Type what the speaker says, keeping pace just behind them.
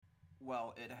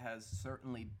Well, it has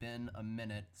certainly been a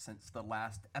minute since the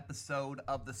last episode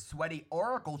of the Sweaty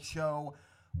Oracle Show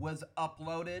was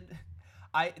uploaded.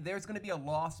 There's going to be a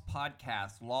lost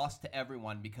podcast, lost to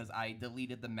everyone because I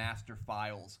deleted the master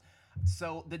files.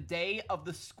 So, the day of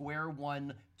the Square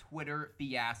One Twitter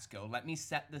fiasco, let me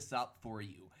set this up for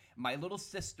you. My little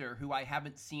sister, who I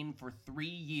haven't seen for 3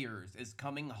 years, is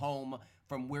coming home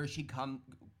from where she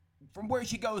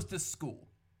goes to school.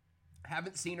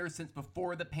 Haven't seen her since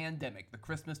before the pandemic, the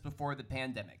Christmas before the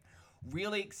pandemic.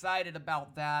 Really excited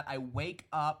about that. I wake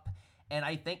up and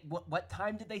I think, what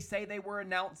time did they say they were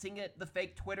announcing it? The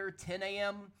fake Twitter, 10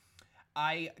 a.m.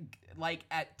 Like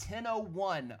at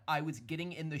 10:01, I was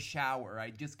getting in the shower.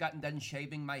 I just gotten done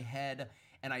shaving my head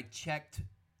and I checked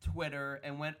Twitter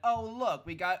and went, oh look,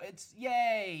 it's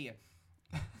yay.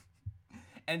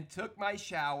 And took my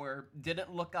shower,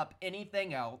 didn't look up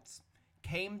anything else,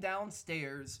 came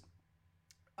downstairs,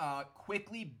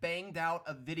 quickly banged out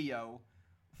a video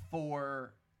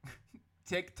for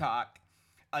TikTok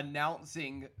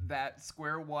announcing that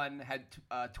Square One had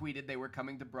tweeted they were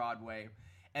coming to Broadway,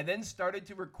 and then started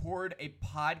to record a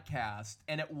podcast.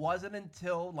 And it wasn't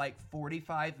until like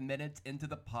 45 minutes into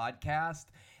the podcast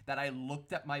that I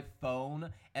looked at my phone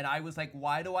and I was like,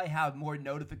 why do I have more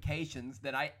notifications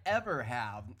than I ever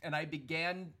have? And I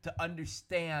began to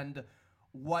understand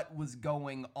what was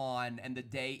going on, and the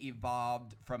day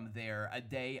evolved from there. A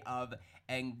day of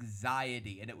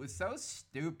anxiety, and it was so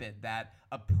stupid that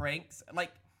I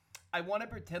want to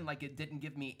pretend like it didn't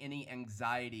give me any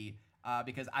anxiety,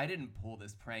 because I didn't pull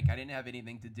this prank. I didn't have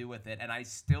anything to do with it, and I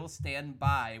still stand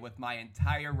by with my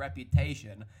entire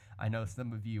reputation. I know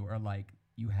some of you are like,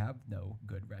 you have no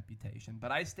good reputation,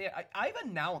 but I've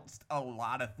announced a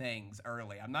lot of things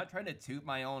early. I'm not trying to toot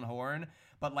my own horn,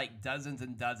 but like dozens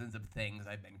and dozens of things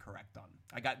I've been correct on.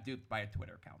 I got duped by a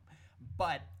Twitter account,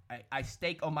 but I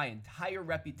stake on my entire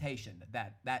reputation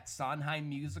that Sondheim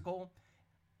musical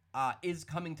is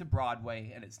coming to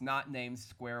Broadway, and it's not named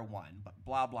Square One, but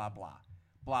blah blah blah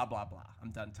blah blah blah.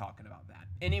 I'm done talking about that.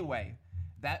 Anyway,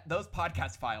 those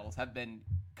podcast files have been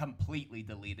completely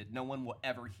deleted. No one will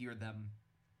ever hear them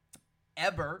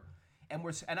ever.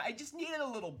 And I just needed a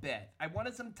little bit. I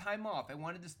wanted some time off. I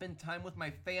wanted to spend time with my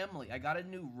family. I got a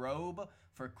new robe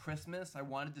for Christmas. I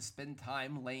wanted to spend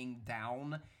time laying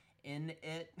down in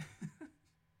it.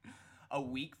 A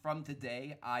week from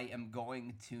today, I am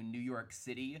going to New York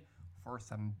City for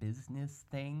some business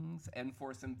things and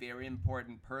for some very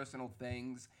important personal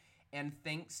things. And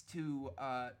thanks to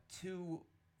two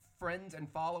friends and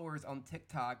followers on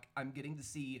TikTok, I'm getting to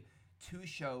see 2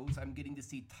 shows. I'm getting to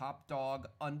see Top Dog,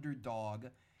 Underdog,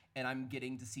 and I'm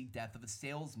getting to see Death of a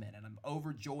Salesman, and I'm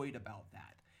overjoyed about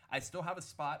that. I still have a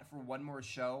spot for one more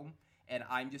show, and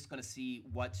I'm just going to see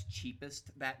what's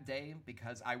cheapest that day,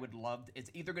 because I would love to,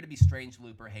 it's either going to be Strange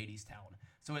Loop or Hadestown.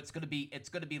 So it's going to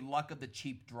be luck of the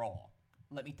cheap draw.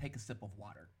 Let me take a sip of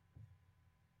water.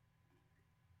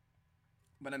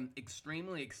 But I'm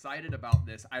extremely excited about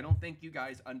this. I don't think you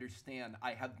guys understand.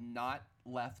 I have not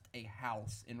left a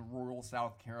house in rural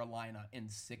South Carolina in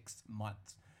 6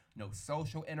 months. No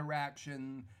social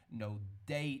interaction, no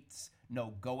dates,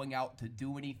 no going out to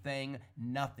do anything,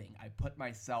 nothing. I put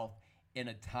myself in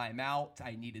a timeout.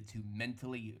 I needed to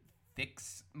mentally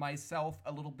fix myself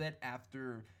a little bit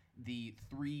after the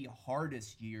 3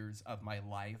 hardest years of my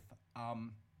life.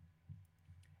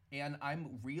 And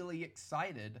I'm really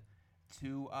excited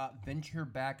to venture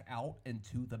back out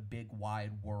into the big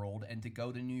wide world and to go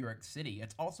to New York City.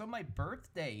 It's also my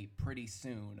birthday pretty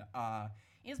soon.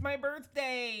 It's my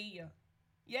birthday!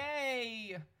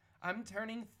 Yay! I'm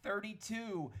turning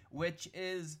 32, which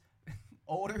is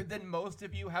older than most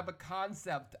of you have a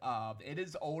concept of. It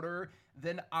is older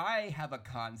than I have a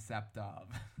concept of.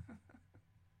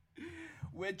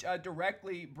 Which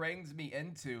directly brings me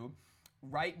into,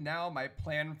 right now, my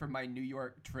plan for my New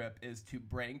York trip is to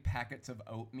bring packets of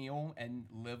oatmeal and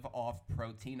live off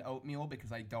protein oatmeal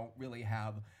because I don't really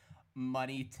have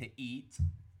money to eat.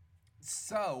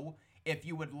 So, if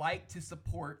you would like to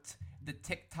support the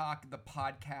TikTok, the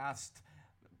podcast,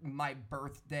 my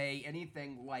birthday,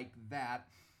 anything like that,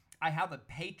 I have a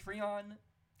Patreon.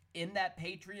 In that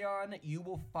Patreon, you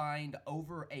will find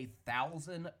over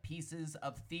 1,000 pieces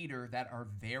of theater that are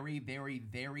very, very,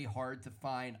 very hard to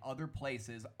find other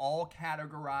places, all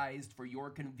categorized for your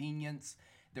convenience.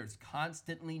 There's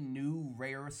constantly new,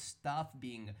 rare stuff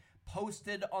being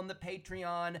posted on the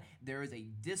Patreon. There is a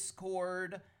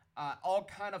Discord, all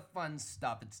kind of fun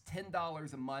stuff. It's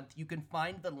 $10 a month. You can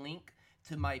find the link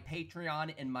to my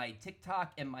Patreon in my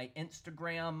TikTok and my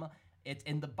Instagram. It's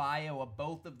in the bio of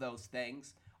both of those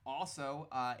things. Also,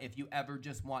 if you ever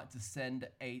just want to send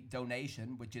a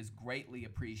donation, which is greatly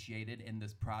appreciated in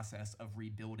this process of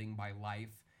rebuilding my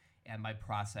life and my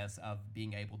process of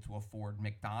being able to afford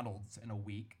McDonald's in a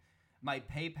week, my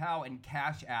PayPal and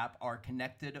Cash App are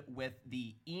connected with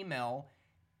the email.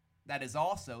 That is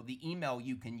also the email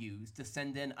you can use to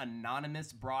send in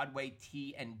anonymous Broadway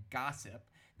tea and gossip.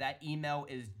 That email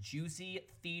is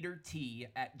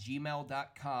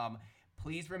juicytheatertea@gmail.com.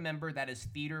 Please remember that is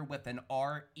theater with an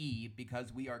R-E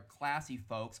because we are classy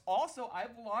folks. Also,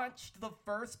 I've launched the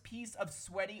first piece of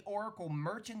Sweaty Oracle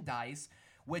merchandise,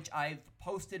 which I've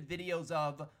posted videos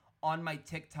of on my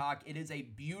TikTok. It is a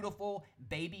beautiful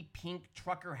baby pink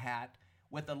trucker hat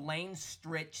with Elaine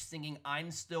Stritch singing "I'm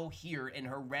Still Here" in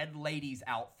her Red Ladies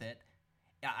outfit.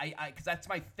 Because that's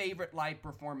my favorite live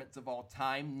performance of all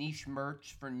time. Niche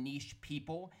merch for niche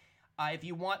people. If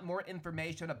you want more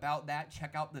information about that,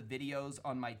 check out the videos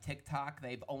on my TikTok.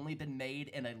 They've only been made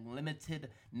in a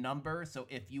limited number, so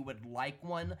if you would like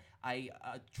one, I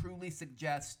truly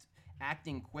suggest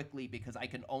acting quickly because I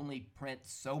can only print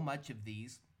so much of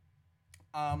these.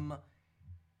 Yeah.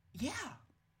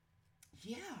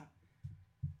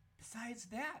 Besides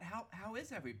that, how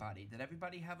is everybody? Did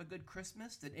everybody have a good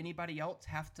Christmas? Did anybody else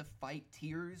have to fight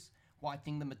tears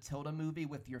watching the Matilda movie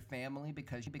with your family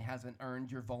because you hasn't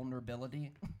earned your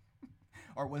vulnerability?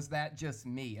 Or was that just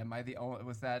me? Am I the only,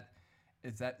 is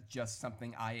that just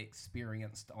something I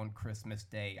experienced on Christmas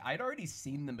Day? I'd already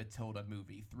seen the Matilda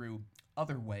movie through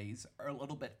other ways a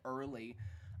little bit early.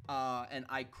 And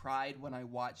I cried when I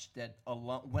watched it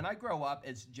alone. When I Grow Up,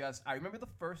 I remember the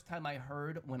first time I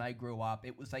heard When I Grow Up,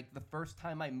 it was like the first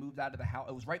time I moved out of the house.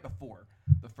 It was right before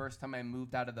the first time I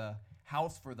moved out of the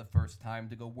house for the first time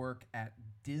to go work at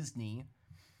Disney.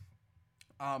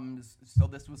 So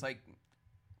this was like,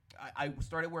 I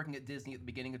started working at Disney at the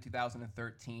beginning of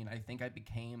 2013. I think I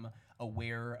became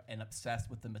aware and obsessed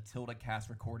with the Matilda cast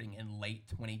recording in late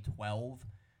 2012.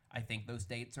 I think those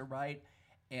dates are right.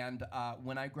 And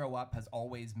When I Grow Up has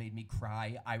always made me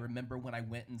cry. I remember when I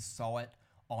went and saw it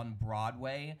on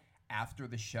Broadway. After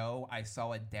the show, I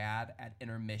saw a dad at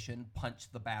intermission punch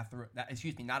the bathroom.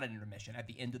 Not at intermission. At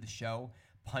the end of the show,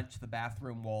 punch the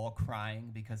bathroom wall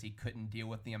crying because he couldn't deal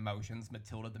with the emotions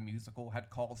Matilda the Musical had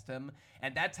caused him.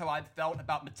 And that's how I've felt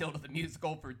about Matilda the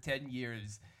Musical for 10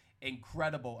 years.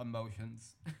 Incredible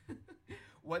emotions.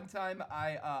 One time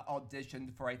I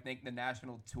auditioned for, I think, the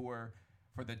national tour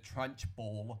for the Trunch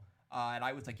Bowl, and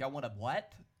I was like, y'all want a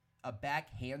what? A back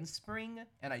handspring?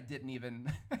 And I didn't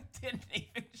even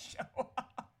show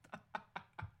up.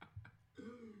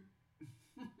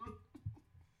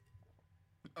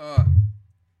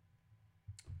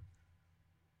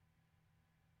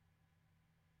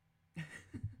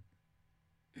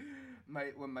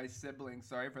 When my siblings,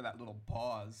 sorry for that little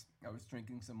pause, I was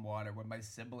drinking some water. When my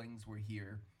siblings were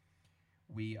here,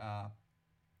 we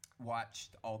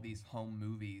watched all these home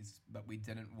movies, but we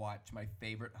didn't watch my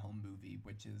favorite home movie,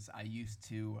 which is I used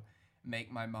to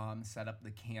make my mom set up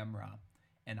the camera,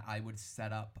 and I would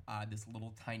set up this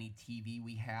little tiny TV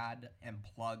we had and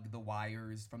plug the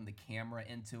wires from the camera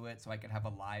into it so I could have a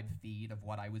live feed of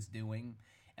what I was doing.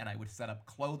 And I would set up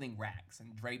clothing racks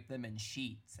and drape them in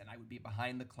sheets, and I would be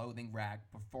behind the clothing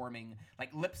rack performing,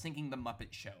 like lip-syncing the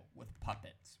Muppet Show with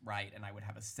puppets, right? And I would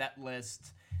have a set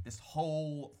list, this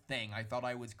whole thing. I thought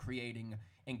I was creating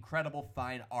incredible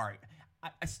fine art.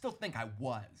 I still think I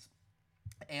was.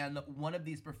 And one of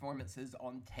these performances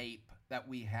on tape that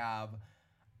we have,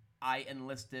 I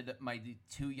enlisted my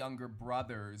two younger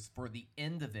brothers for the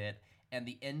end of it. And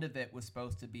the end of it was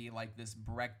supposed to be like this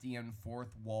Brechtian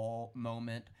fourth wall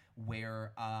moment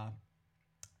where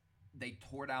they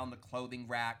tore down the clothing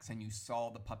racks and you saw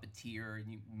the puppeteer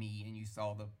and you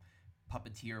saw the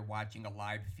puppeteer watching a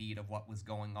live feed of what was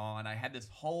going on. I had this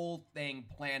whole thing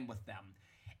planned with them.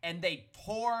 And they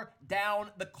tore down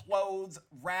the clothes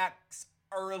racks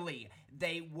early.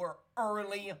 They were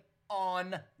early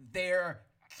on their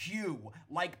cue,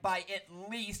 like by at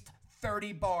least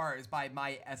 30 bars by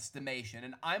my estimation.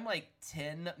 And I'm like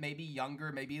 10, maybe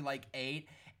younger, maybe like 8.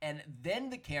 And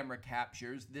then the camera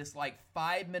captures this like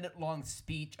 5-minute long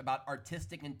speech about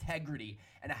artistic integrity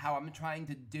and how I'm trying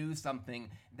to do something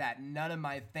that none of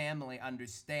my family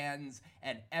understands,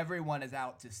 and everyone is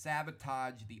out to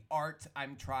sabotage the art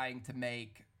I'm trying to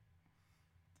make.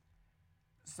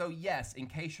 So yes, in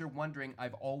case you're wondering,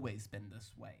 I've always been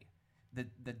this way.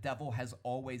 The devil has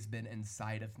always been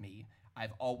inside of me.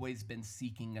 I've always been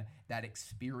seeking that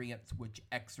experience which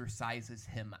exorcises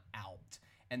him out.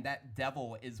 And that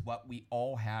devil is what we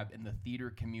all have in the theater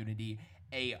community,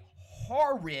 a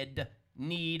horrid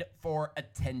need for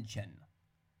attention.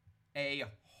 A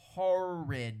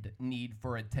horrid need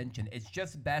for attention. It's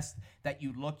just best that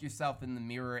you look yourself in the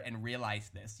mirror and realize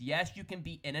this. Yes, you can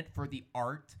be in it for the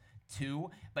art too,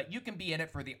 but you can be in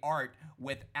it for the art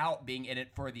without being in it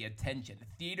for the attention.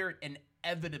 Theater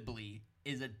inevitably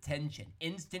is attention,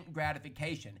 instant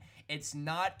gratification. It's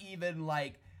not even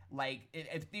like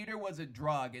if theater was a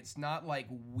drug, it's not like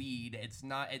weed, it's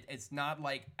not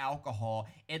like alcohol,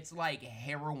 it's like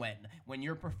heroin. When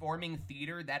you're performing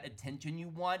theater, that attention you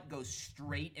want goes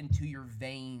straight into your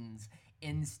veins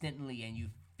instantly, and you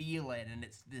feel it, and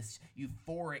it's this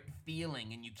euphoric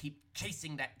feeling, and you keep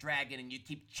chasing that dragon, and you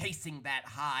keep chasing that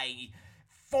high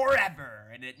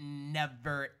forever, and it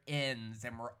never ends.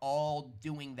 And we're all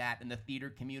doing that in the theater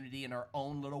community in our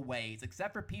own little ways,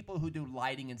 except for people who do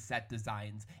lighting and set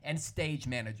designs and stage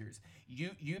managers.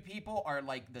 You people are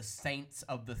like the saints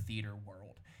of the theater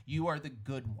world. You are the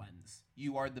good ones.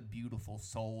 You are the beautiful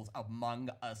souls among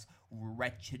us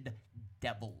wretched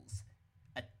devils.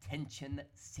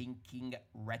 Attention-seeking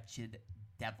wretched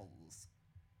devils.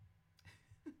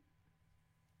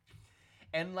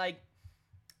 And like,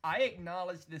 I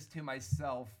acknowledged this to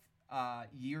myself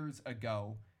years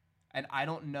ago, and I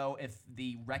don't know if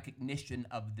the recognition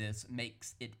of this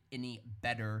makes it any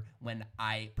better when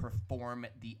I perform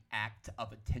the act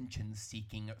of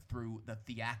attention-seeking through the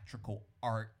theatrical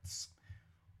arts.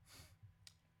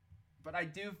 But I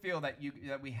do feel that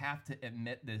we have to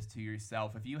admit this to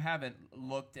yourself. If you haven't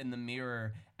looked in the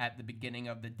mirror at the beginning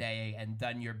of the day and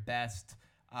done your best,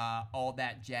 all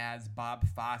that jazz, Bob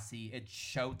Fosse, it's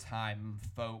showtime,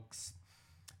 folks.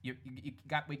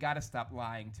 We got to stop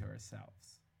lying to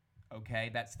ourselves. Okay,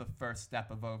 that's the first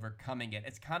step of overcoming it.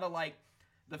 It's kind of like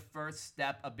the first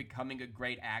step of becoming a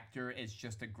great actor is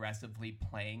just aggressively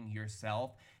playing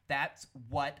yourself. That's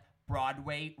what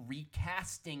Broadway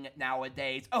recasting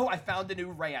nowadays. Oh, I found a new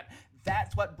rant.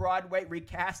 That's what Broadway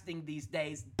recasting these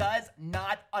days does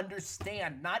not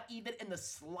understand. Not even in the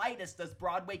slightest does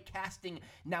Broadway casting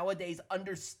nowadays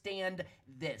understand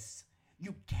this.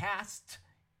 You cast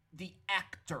the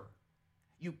actor.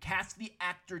 You cast the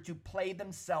actor to play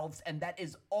themselves, and that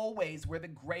is always where the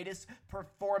greatest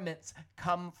performance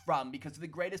come from, because the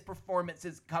greatest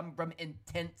performances come from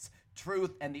intense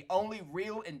truth, and the only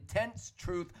real intense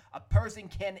truth a person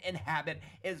can inhabit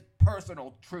is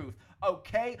personal truth.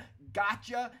 Okay?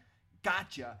 Gotcha.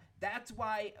 That's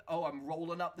why, I'm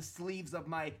rolling up the sleeves of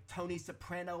my Tony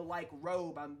Soprano-like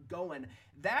robe. I'm going.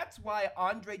 That's why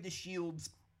Andre DeShields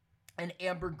and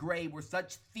Amber Gray were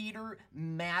such theater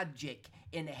magic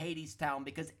in Hadestown,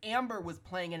 because Amber was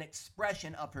playing an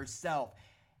expression of herself.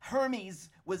 Hermes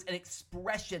was an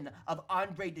expression of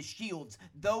Andre DeShields.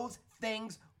 Those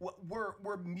things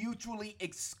were mutually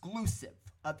exclusive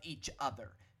of each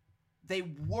other. They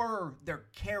were their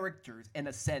characters in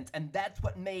a sense, and that's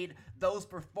what made those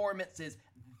performances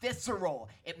visceral.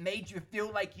 It made you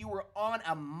feel like you were on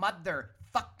a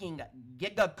motherfucking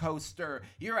giga coaster.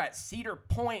 You're at Cedar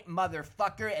Point,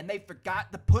 motherfucker, and they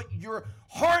forgot to put your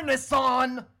harness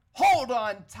on. Hold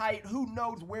on tight. Who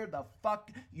knows where the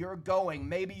fuck you're going?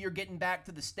 Maybe you're getting back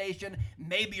to the station.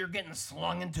 Maybe you're getting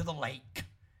slung into the lake.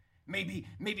 Maybe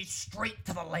straight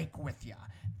to the lake with ya.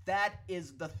 That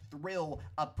is the thrill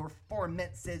of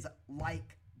performances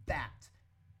like that.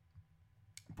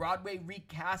 Broadway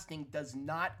recasting does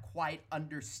not quite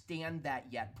understand that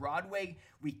yet. Broadway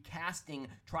recasting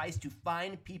tries to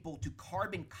find people to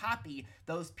carbon copy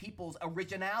those people's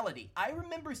originality. I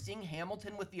remember seeing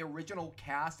Hamilton with the original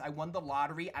cast. I won the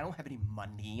lottery. I don't have any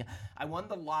money. I won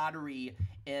the lottery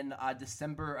in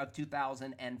December of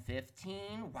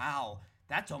 2015. Wow,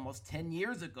 that's almost 10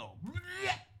 years ago.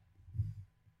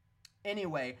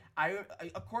 Anyway, I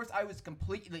was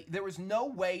completely, there was no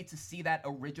way to see that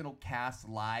original cast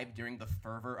live during the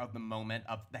fervor of the moment,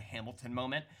 of the Hamilton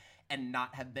moment, and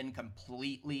not have been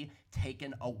completely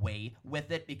taken away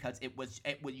with it, because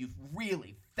you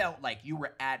really felt like you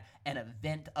were at an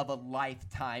event of a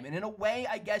lifetime. And in a way,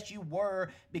 I guess you were,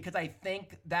 because I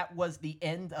think that was the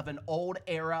end of an old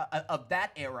era, of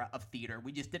that era of theater.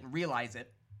 We just didn't realize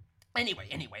it. Anyway.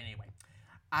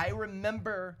 I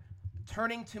remember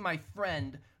turning to my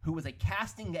friend who was a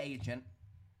casting agent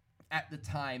at the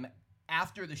time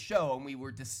after the show, and we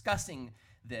were discussing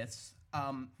this,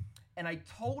 and I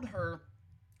told her,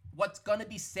 what's gonna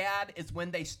be sad is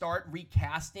when they start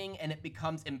recasting and it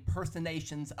becomes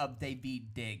impersonations of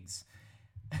Daveed Diggs.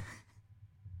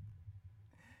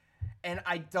 And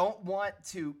I don't want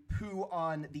to poo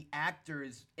on the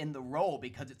actors in the role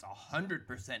because it's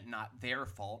 100% not their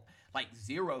fault, like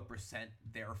 0%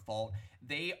 their fault.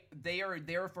 They are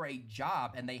there for a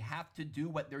job, and they have to do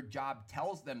what their job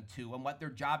tells them to, and what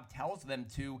their job tells them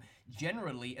to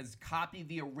generally is copy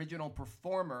the original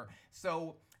performer.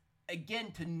 So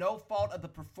again, to no fault of the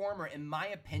performer, in my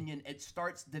opinion, it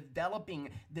starts developing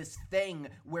this thing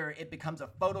where it becomes a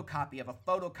photocopy of a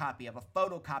photocopy of a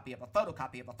photocopy of a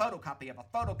photocopy of a photocopy of a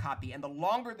photocopy. And the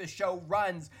longer the show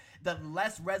runs, the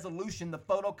less resolution the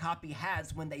photocopy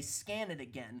has when they scan it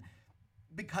again,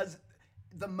 because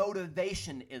the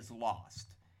motivation is lost.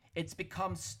 It's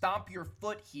become stomp your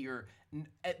foot here,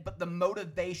 but the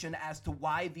motivation as to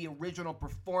why the original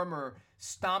performer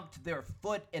stomped their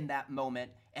foot in that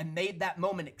moment and made that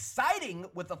moment exciting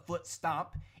with a foot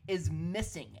stomp is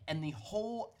missing, and the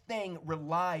whole thing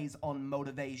relies on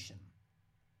motivation.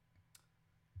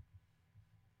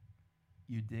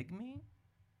 You dig me?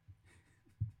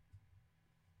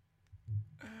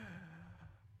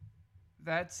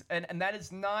 And that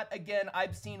is not, again,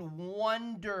 I've seen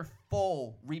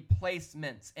wonderful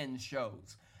replacements in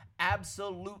shows.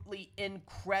 Absolutely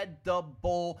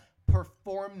incredible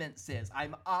performances.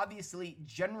 I'm obviously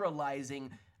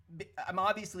generalizing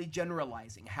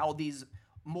how these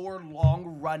more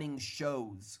long-running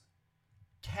shows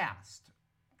cast,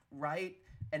 right?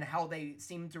 And how they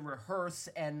seem to rehearse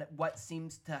and what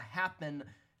seems to happen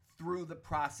through the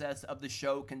process of the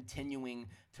show continuing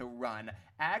to run.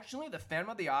 Actually, the Phantom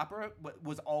of the Opera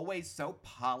was always so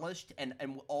polished and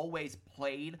always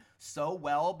played so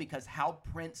well because Hal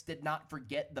Prince did not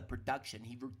forget the production.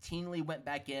 He routinely went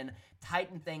back in,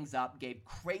 tightened things up, gave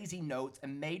crazy notes,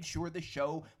 and made sure the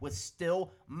show was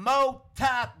still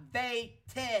motivated.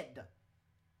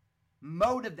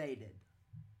 Motivated.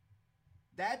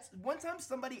 That's one time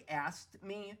somebody asked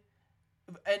me,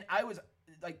 and I was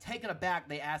like taken aback.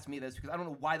 They asked me this because I don't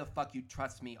know why the fuck you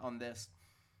trust me on this.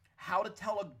 How to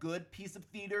tell a good piece of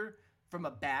theater from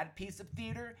a bad piece of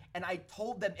theater, and I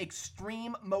told them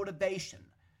extreme motivation.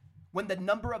 When the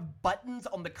number of buttons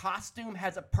on the costume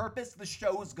has a purpose, the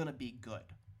show is gonna be good.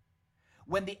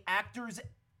 When the actors,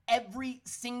 every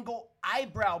single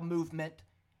eyebrow movement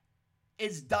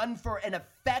is done for an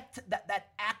effect that that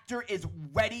actor is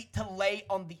ready to lay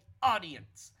on the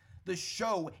audience, the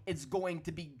show is going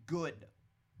to be good.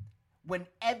 When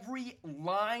every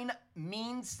line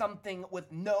means something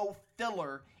with no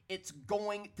filler, it's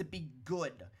going to be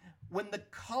good. When the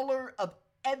color of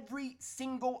every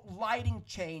single lighting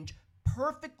change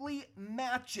perfectly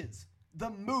matches the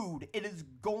mood, it is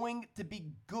going to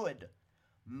be good.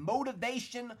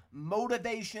 Motivation,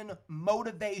 motivation,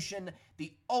 motivation.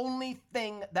 The only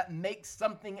thing that makes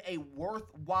something a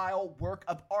worthwhile work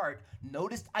of art.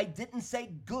 Notice I didn't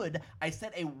say good. I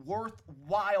said a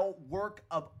worthwhile work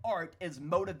of art is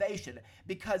motivation.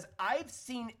 Because I've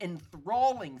seen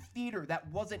enthralling theater that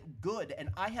wasn't good, and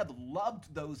I have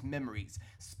loved those memories.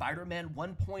 Spider-Man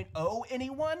 1.0,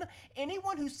 anyone?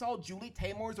 Anyone who saw Julie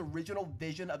Taymor's original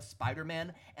vision of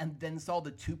Spider-Man and then saw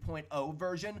the 2.0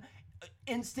 version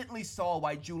instantly saw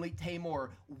why Julie Taymor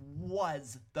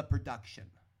was the production.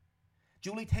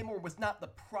 Julie Taymor was not the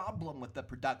problem with the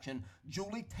production.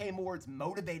 Julie Taymor's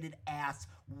motivated ass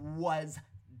was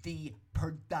the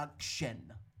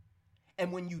production.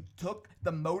 And when you took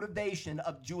the motivation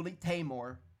of Julie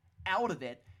Taymor out of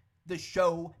it, the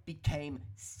show became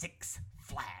Six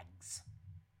Flags.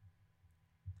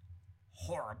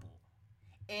 Horrible.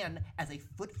 And as a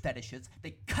foot fetishist,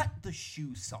 they cut the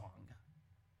shoe song.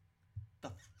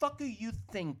 The fuck are you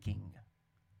thinking?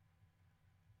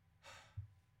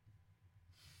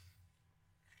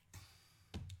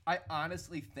 I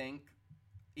honestly think,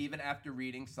 even after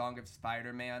reading Song of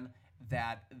Spider-Man,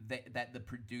 that the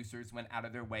producers went out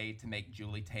of their way to make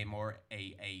Julie Taymor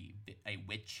a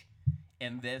witch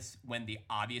in this, when the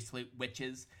obviously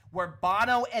witches were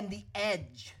Bono and The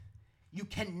Edge. You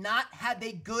cannot have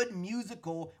a good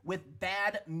musical with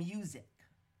bad music.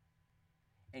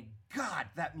 And God,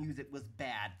 that music was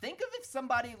bad. Think of if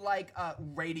somebody like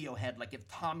Radiohead, like if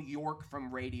Tom York from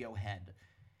Radiohead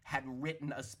had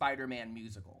written a Spider-Man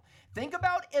musical. Think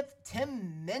about if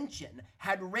Tim Minchin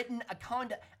had written a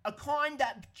kind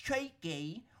of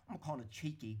cheeky, I'm a kind of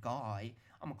cheeky guy,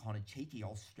 I'm a kind of cheeky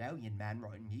Australian man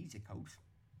writing musicals.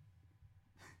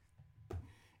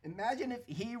 Imagine if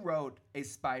he wrote a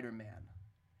Spider-Man.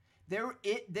 There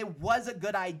was a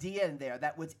good idea in there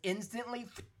that was instantly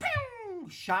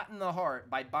shot in the heart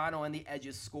by Bono and The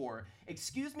Edge's score.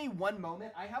 Excuse me one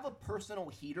moment. I have a personal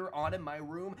heater on in my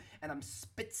room, and I'm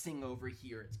spitzing over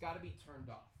here. It's got to be turned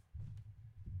off.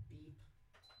 Beep.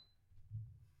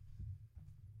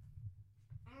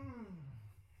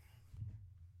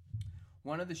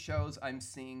 One of the shows I'm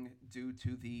seeing due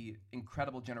to the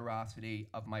incredible generosity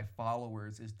of my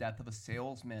followers is Death of a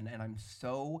Salesman, and I'm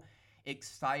so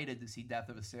excited to see Death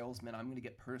of a Salesman. I'm going to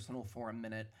get personal for a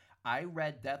minute. I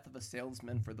read Death of a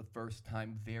Salesman for the first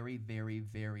time very, very,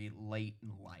 very late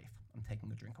in life. I'm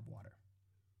taking a drink of water.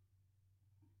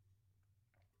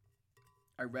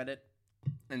 I read it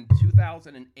in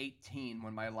 2018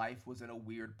 when my life was in a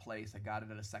weird place. I got it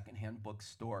at a secondhand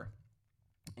bookstore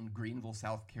in Greenville,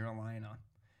 South Carolina.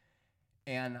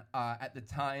 And at the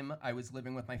time, I was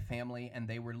living with my family, and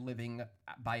they were living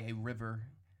by a river.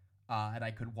 And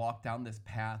I could walk down this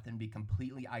path and be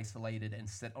completely isolated and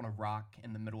sit on a rock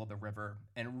in the middle of the river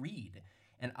and read.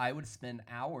 And I would spend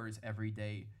hours every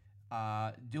day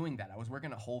doing that. I was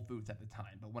working at Whole Foods at the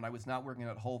time, but when I was not working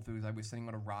at Whole Foods, I was sitting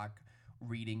on a rock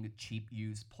reading cheap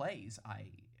used plays. I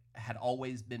had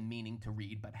always been meaning to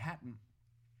read, but hadn't.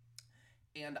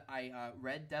 And I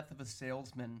read Death of a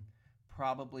Salesman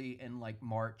probably in like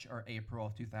March or April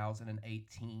of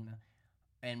 2018,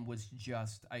 and was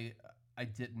just, I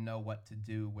didn't know what to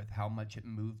do with how much it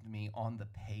moved me on the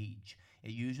page.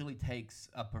 It usually takes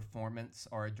a performance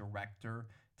or a director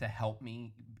to help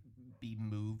me be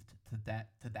moved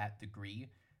to that degree,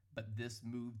 but this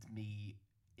moved me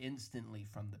instantly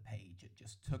from the page. It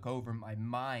just took over my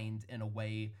mind in a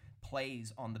way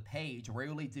plays on the page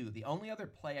rarely do. The only other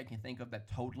play I can think of that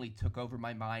totally took over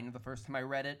my mind the first time I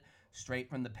read it straight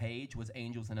from the page was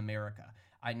Angels in America.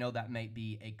 I know that may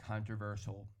be a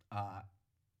controversial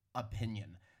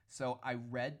opinion. So I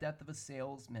read Death of a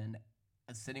Salesman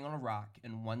sitting on a rock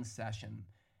in one session,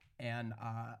 and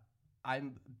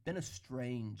I've been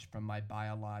estranged from my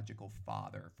biological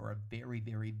father for a very,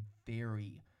 very,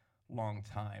 very long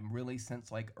time, really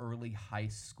since like early high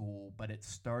school, but it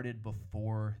started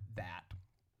before that.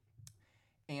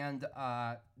 And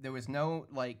there was no,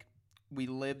 like, we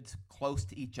lived close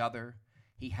to each other.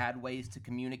 He had ways to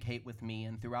communicate with me,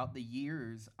 and throughout the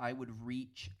years, I would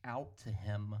reach out to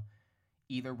him,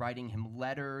 either writing him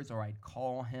letters or I'd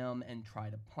call him and try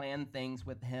to plan things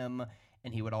with him,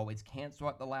 and he would always cancel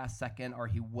at the last second, or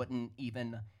he wouldn't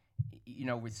even,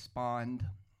 respond.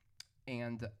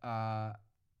 And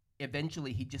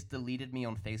eventually, he just deleted me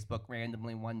on Facebook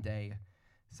randomly one day.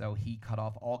 So he cut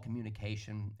off all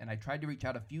communication. And I tried to reach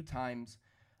out a few times.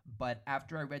 But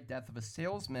after I read Death of a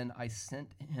Salesman, I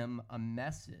sent him a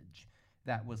message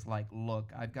that was like,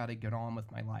 look, I've got to get on with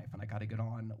my life. And I got to get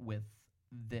on with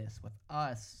this, with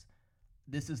us.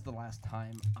 This is the last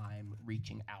time I'm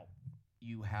reaching out.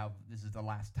 This is the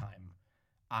last time.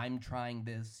 I'm trying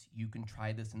this. You can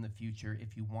try this in the future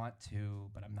if you want to,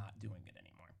 but I'm not doing it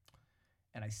anymore.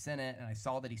 And I sent it, and I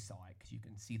saw that he saw it, because you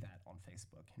can see that on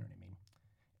Facebook, you know what I mean?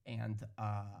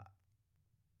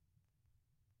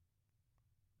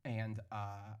 And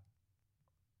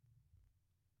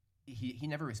he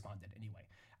never responded anyway.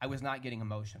 I was not getting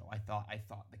emotional. I thought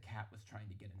the cat was trying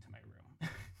to get into my room.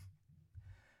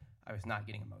 I was not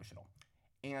getting emotional.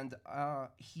 And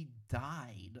he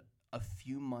died a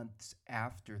few months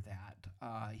after that.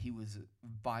 He was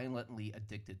violently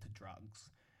addicted to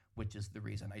drugs, which is the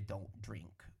reason I don't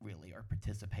drink, really, or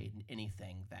participate in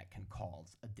anything that can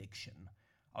cause addiction.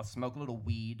 I'll smoke a little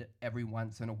weed every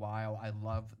once in a while. I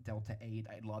love Delta 8.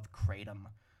 I love Kratom,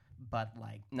 but,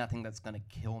 like, nothing that's going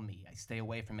to kill me. I stay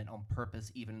away from it on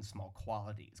purpose, even in small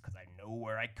quantities, because I know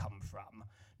where I come from.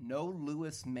 No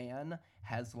Lewis man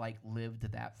has, like,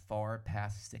 lived that far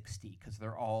past 60, because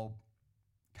they're all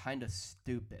kind of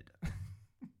stupid.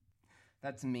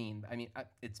 That's mean. I mean,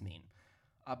 it's mean.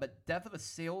 But Death of a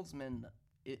Salesman,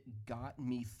 it got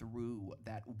me through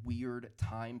that weird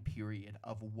time period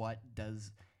of what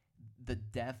does the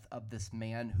death of this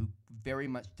man who very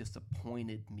much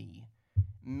disappointed me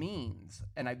means.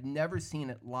 And I've never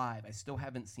seen it live. I still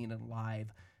haven't seen it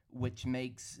live, which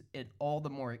makes it all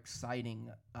the more exciting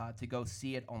to go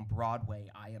see it on Broadway.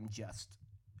 I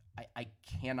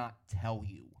cannot tell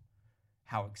you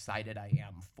how excited I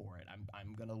am for it.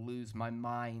 I'm going to lose my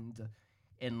mind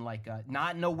in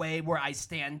not in a way where I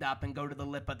stand up and go to the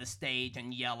lip of the stage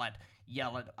and yell at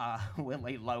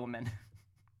Willie Loman.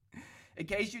 In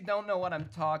case you don't know what I'm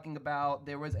talking about,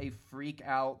 there was a freak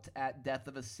out at Death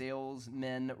of a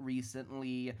Salesman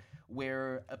recently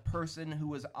where a person who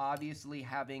was obviously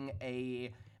having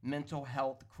a mental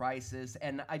health crisis,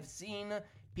 and I've seen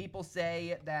people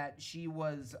say that she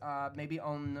was maybe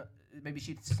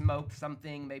she smoked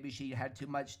something, maybe she had too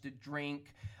much to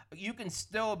drink. You can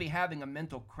still be having a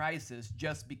mental crisis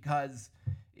just because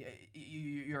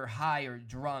you're high or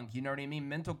drunk. You know what I mean?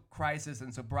 Mental crisis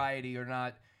and sobriety are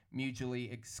not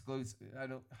mutually exclusive. I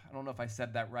don't know if I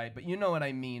said that right, but you know what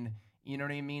I mean. You know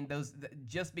what I mean?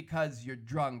 Just because you're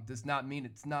drunk does not mean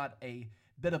it's not a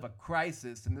bit of a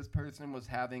crisis. And this person was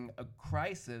having a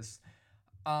crisis.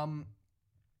 And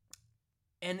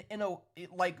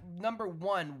like, number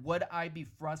one, would I be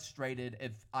frustrated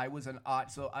if I was an odd?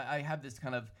 So I have this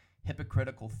kind of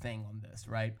hypocritical thing on this,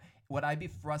 right? Would I be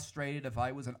frustrated if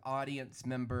I was an audience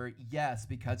member? Yes,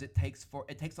 because it takes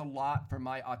a lot for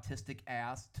my autistic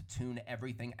ass to tune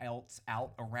everything else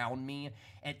out around me.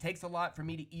 And it takes a lot for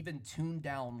me to even tune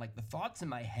down like the thoughts in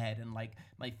my head and like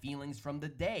my feelings from the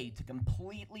day to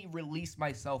completely release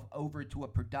myself over to a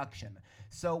production.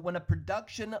 So when a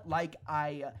production like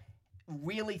I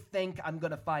really think I'm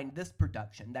going to find this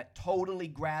production that totally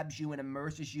grabs you and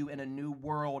immerses you in a new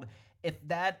world, if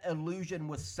that illusion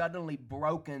was suddenly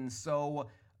broken, so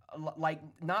like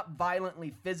not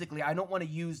violently physically, I don't want to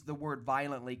use the word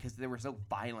violently because there was no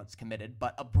violence committed,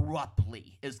 but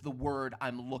abruptly is the word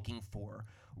I'm looking for,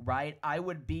 right? I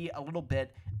would be a little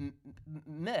bit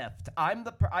miffed.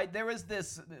 There was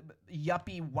this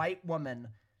yuppie white woman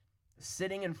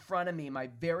sitting in front of me. My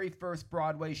very first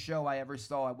Broadway show I ever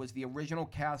saw, it was the original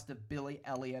cast of Billy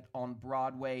Elliot on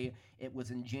Broadway. It was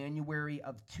in January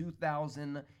of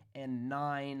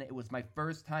 2009. It was my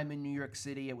first time in New York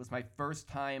City. It was my first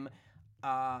time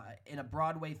in a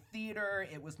Broadway theater.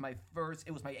 It was my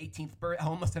 18th birthday. I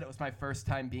almost said it was my first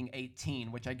time being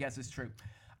 18, which I guess is true.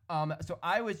 So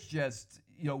I was just,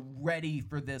 ready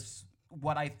for this,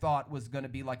 what I thought was going to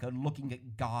be like a looking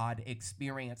at God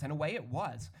experience. In a way, it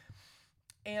was.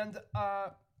 And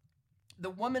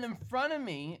the woman in front of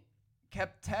me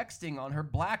kept texting on her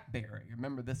BlackBerry.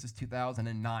 Remember, this is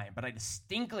 2009, but I can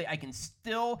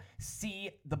still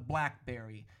see the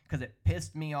BlackBerry because it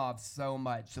pissed me off so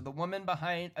much. So the woman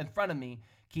in front of me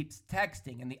keeps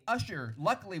texting, and the usher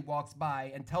luckily walks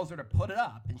by and tells her to put it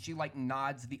up, and she like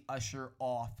nods the usher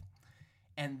off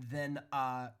and then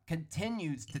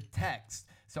continues to text.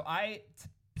 So I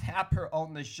tap her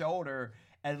on the shoulder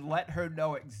and let her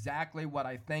know exactly what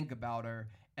I think about her,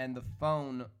 and the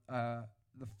phone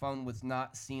was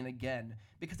not seen again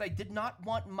because I did not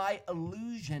want my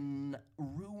illusion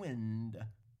ruined.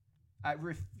 I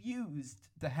refused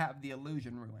to have the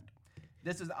illusion ruined.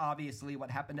 This is obviously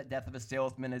what happened at Death of a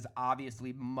Salesman is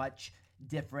obviously much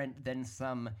different than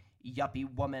some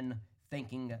yuppie woman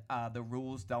thinking the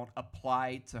rules don't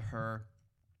apply to her.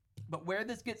 But where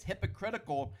this gets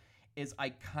hypocritical is I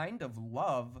kind of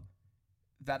love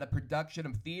that a production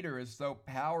of theater is so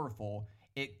powerful,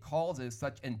 it causes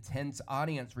such intense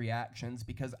audience reactions,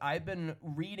 because I've been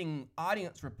reading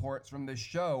audience reports from this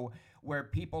show where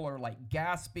people are like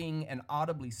gasping and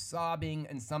audibly sobbing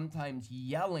and sometimes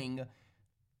yelling,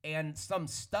 and some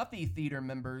stuffy theater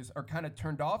members are kind of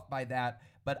turned off by that,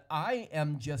 but I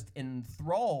am just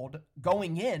enthralled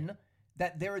going in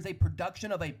that there is a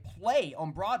production of a play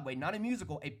on Broadway, not a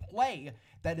musical, a play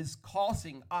that is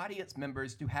causing audience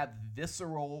members to have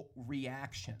visceral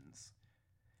reactions.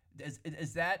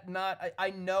 Is that not...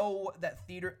 I know that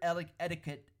theater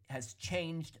etiquette has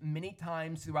changed many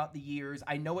times throughout the years.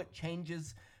 I know it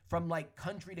changes from like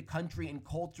country to country and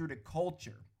culture to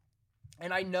culture.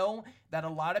 And I know that a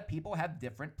lot of people have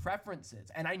different preferences.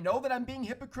 And I know that I'm being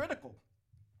hypocritical.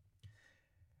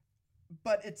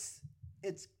 But it's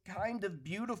kind of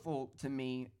beautiful to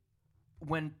me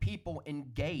when people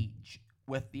engage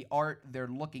with the art they're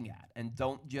looking at and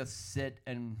don't just sit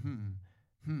and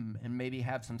and maybe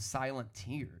have some silent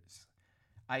tears.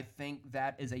 I think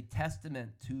that is a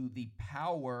testament to the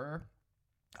power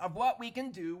of what we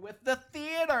can do with the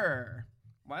theater.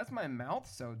 Why is my mouth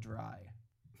so dry?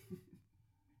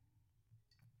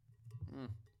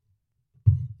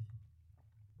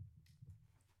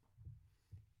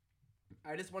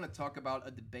 I just want to talk about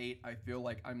a debate I feel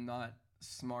like I'm not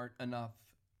smart enough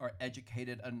or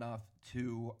educated enough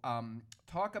to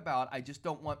talk about. I just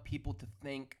don't want people to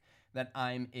think that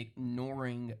I'm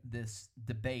ignoring this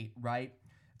debate, right?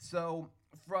 So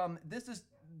this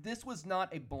was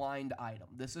not a blind item.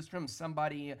 This is from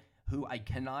somebody who I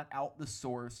cannot out the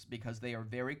source because they are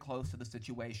very close to the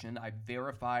situation. I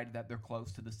verified that they're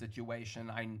close to the situation.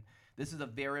 This is a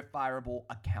verifiable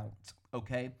account,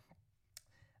 okay?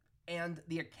 And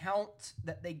the account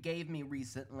that they gave me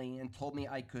recently and told me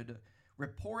I could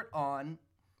report on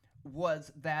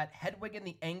was that Hedwig and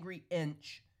the Angry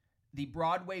Inch, the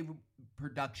Broadway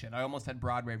production, I almost said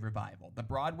Broadway revival, the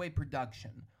Broadway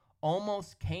production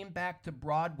almost came back to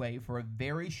Broadway for a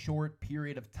very short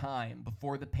period of time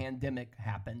before the pandemic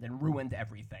happened and ruined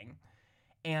everything.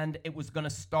 And it was going to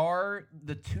star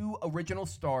the two original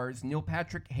stars, Neil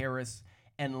Patrick Harris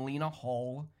and Lena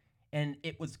Hall. and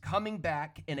it was coming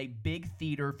back in a big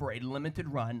theater for a limited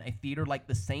run, a theater like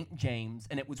the St. James,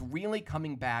 and it was really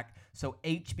coming back so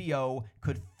HBO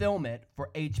could film it for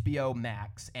HBO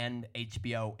Max and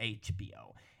HBO.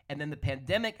 And then the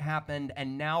pandemic happened,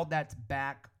 and now that's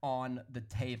back on the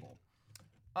table.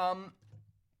 I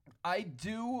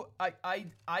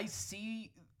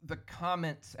see the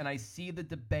comments and I see the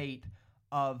debate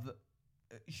of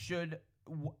should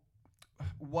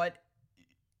what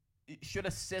should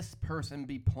a cis person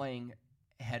be playing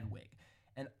Hedwig?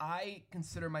 And I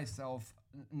consider myself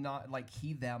not like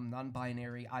he, them,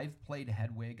 non-binary. I've played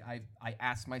Hedwig. I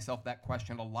asked myself that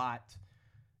question a lot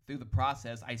through the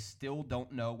process. I still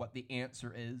don't know what the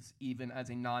answer is. Even as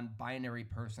a non-binary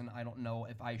person, I don't know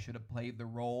if I should have played the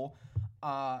role.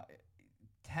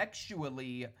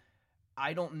 Textually,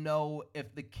 I don't know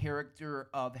if the character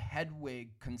of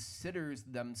Hedwig considers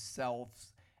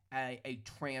themselves a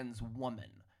trans woman.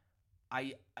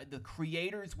 The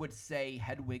creators would say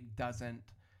Hedwig doesn't.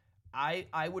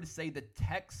 I would say the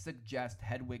text suggests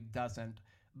Hedwig doesn't,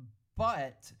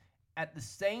 but at the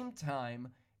same time,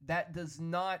 that does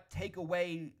not take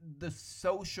away the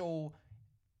social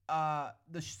and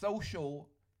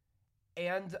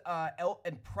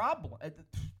problem.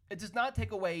 It does not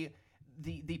take away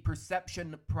the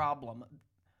perception problem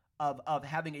of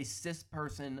having a cis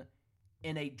person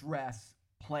in a dress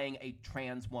playing a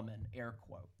trans woman, air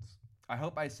quotes. I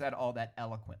hope I said all that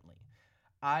eloquently.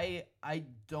 I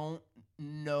don't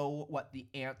know what the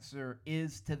answer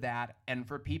is to that. And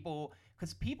for people,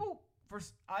 because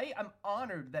I am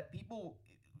honored that people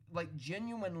like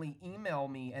genuinely email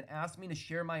me and ask me to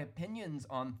share my opinions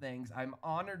on things. I'm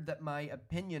honored that my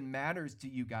opinion matters to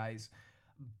you guys.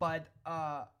 But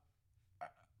I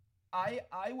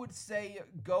would say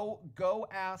go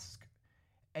ask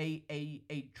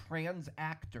a trans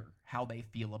actor how they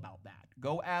feel about that.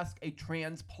 Go ask a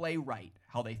trans playwright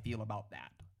how they feel about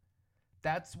that.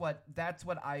 That's what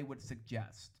I would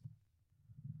suggest.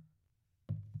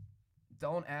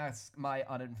 Don't ask my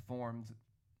uninformed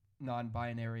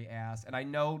non-binary ass. And I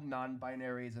know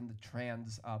non-binary is in the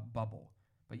trans bubble,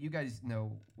 but you guys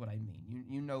know what I mean.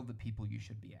 You know the people you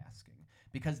should be asking,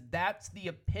 because that's the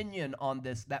opinion on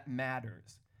this that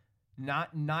matters, not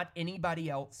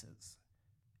anybody else's.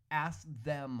 Ask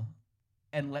them,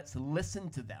 and let's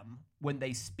listen to them when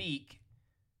they speak.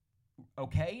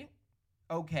 Okay.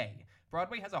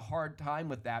 Broadway has a hard time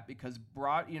with that because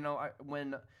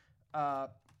when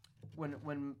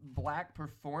black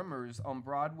performers on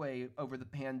Broadway over the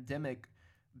pandemic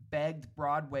begged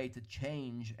Broadway to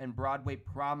change and Broadway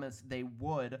promised they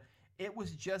would, it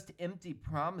was just empty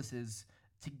promises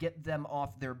to get them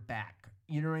off their back.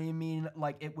 You know what I mean?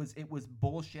 Like it was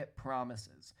bullshit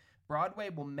promises. Broadway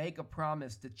will make a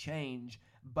promise to change,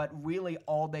 but really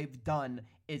all they've done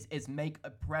is make a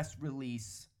press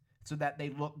release so that they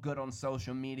look good on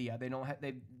social media. They don't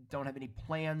have any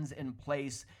plans in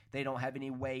place. They don't have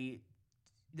any way.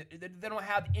 They don't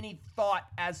have any thought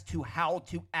as to how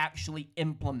to actually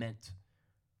implement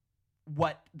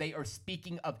what they are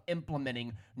speaking of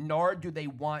implementing, nor do they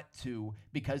want to,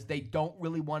 because they don't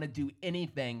really want to do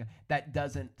anything that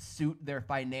doesn't suit their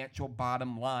financial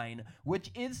bottom line,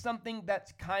 which is something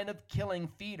that's kind of killing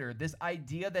theater. This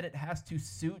idea that it has to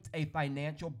suit a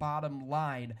financial bottom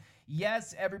line.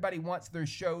 Yes, everybody wants their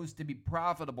shows to be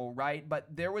profitable, right? But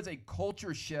there was a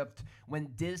culture shift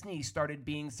when Disney started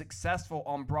being successful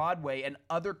on Broadway and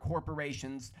other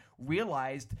corporations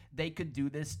realized they could do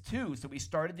this too. So we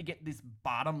started to get this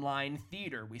bottom line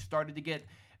theater. We started to get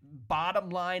bottom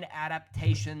line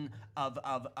adaptation of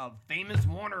famous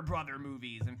Warner Brother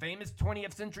movies and famous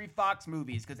 20th Century Fox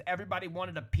movies because everybody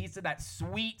wanted a piece of that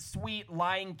sweet, sweet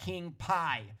Lion King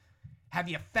pie. Have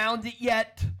you found it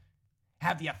yet?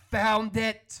 Have you found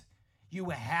it? You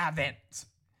haven't,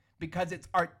 because it's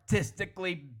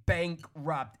artistically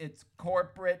bankrupt. It's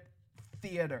corporate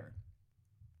theater.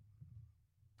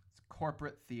 It's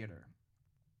corporate theater.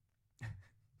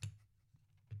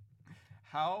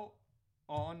 How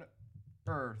on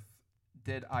earth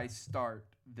did I start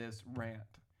this rant?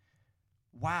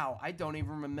 Wow, I don't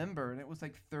even remember, and it was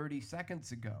like 30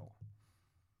 seconds ago.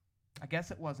 I guess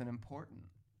it wasn't important.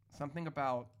 Something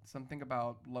about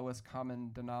lowest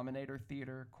common denominator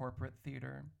theater, corporate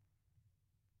theater.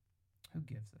 Who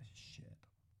gives a shit?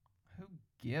 Who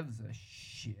gives a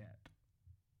shit?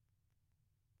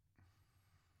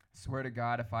 Swear to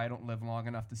God, if I don't live long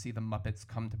enough to see the Muppets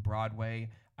come to Broadway,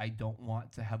 I don't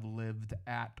want to have lived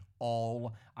at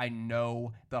all. I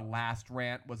know the last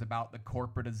rant was about the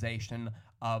corporatization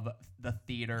of the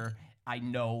theater. I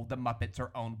know the Muppets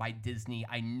are owned by Disney.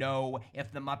 I know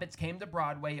if the Muppets came to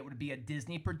Broadway, it would be a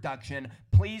Disney production.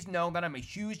 Please know that I'm a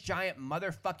huge, giant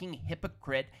motherfucking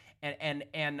hypocrite.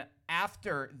 And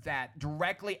after that,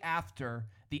 directly after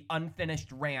the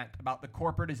unfinished rant about the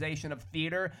corporatization of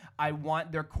theater, I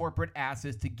want their corporate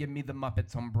asses to give me the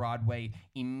Muppets on Broadway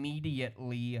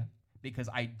immediately, because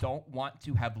I don't want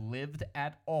to have lived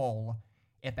at all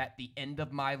if at the end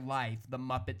of my life the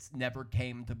Muppets never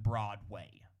came to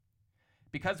Broadway.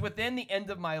 Because within the end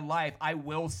of my life, I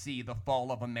will see the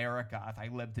fall of America if I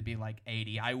live to be like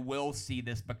 80. I will see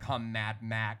this become Mad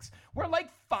Max. We're like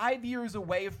 5 years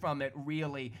away from it,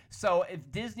 really. So if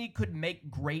Disney could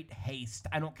make great haste,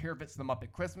 I don't care if it's the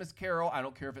Muppet Christmas Carol, I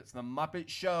don't care if it's the Muppet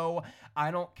Show, I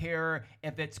don't care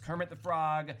if it's Kermit the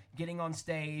Frog getting on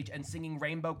stage and singing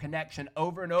Rainbow Connection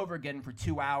over and over again for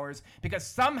 2 hours, because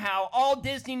somehow all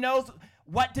Disney knows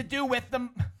what to do with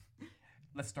them.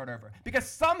 Let's start over. Because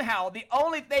somehow the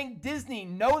only thing Disney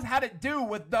knows how to do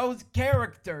with those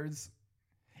characters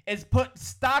is put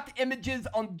stock images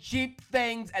on cheap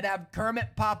things and have Kermit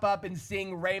pop up and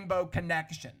sing Rainbow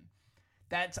Connection.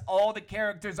 That's all the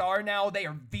characters are now. They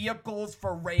are vehicles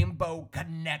for Rainbow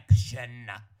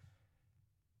Connection.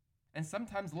 And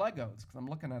sometimes Legos, because I'm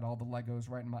looking at all the Legos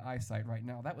right in my eyesight right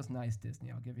now. That was nice,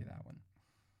 Disney. I'll give you that one.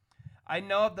 I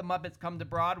know if the Muppets come to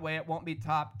Broadway, it won't be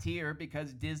top tier,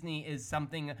 because Disney is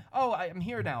something. Oh, I'm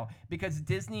here now. Because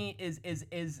Disney is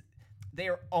they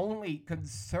are only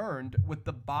concerned with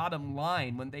the bottom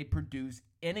line when they produce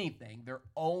anything. They're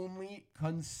only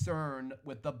concerned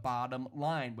with the bottom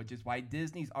line, which is why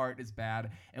Disney's art is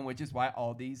bad, and which is why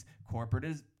all these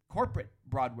corporate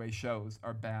Broadway shows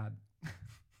are bad.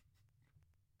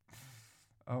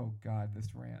 Oh God, this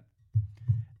rant.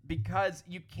 Because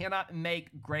you cannot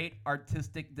make great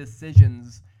artistic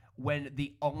decisions when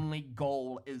the only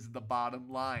goal is the bottom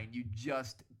line. You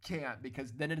just can't,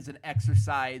 because then it is an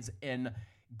exercise in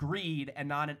greed and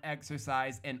not an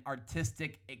exercise in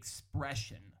artistic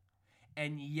expression.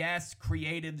 And yes,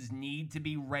 creatives need to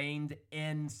be reined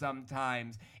in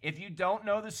sometimes. If you don't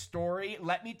know the story,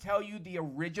 let me tell you the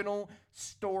original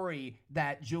story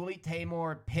that Julie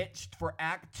Taymor pitched for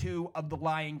Act 2 of The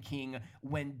Lion King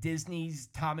when Disney's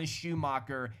Thomas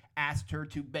Schumacher asked her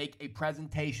to make a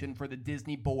presentation for the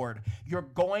Disney board. You're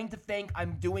going to think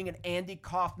I'm doing an Andy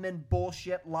Kaufman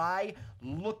bullshit lie.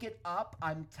 Look it up.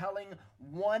 I'm telling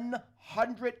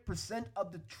 100%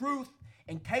 of the truth.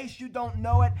 In case you don't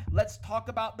know it, let's talk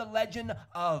about the legend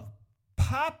of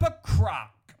Papa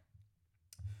Croc.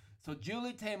 So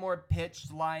Julie Taymor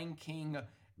pitched Lion King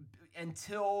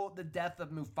until the death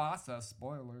of Mufasa,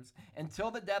 spoilers, until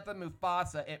the death of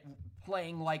Mufasa, it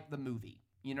playing like the movie.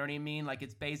 You know what I mean? Like,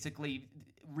 it's basically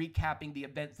recapping the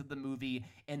events of the movie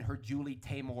in her Julie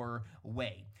Taymor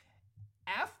way.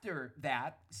 After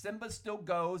that, Simba still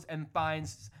goes and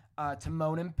finds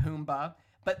Timon and Pumbaa,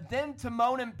 but then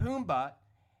Timon and Pumbaa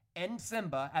and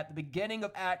Simba, at the beginning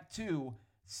of Act 2,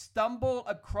 stumble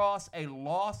across a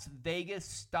Las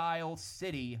Vegas-style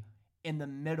city in the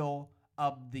middle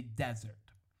of the desert.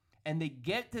 And they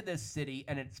get to this city,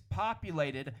 and it's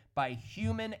populated by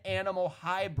human-animal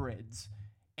hybrids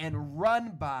and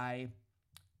run by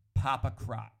Papa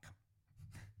Croc.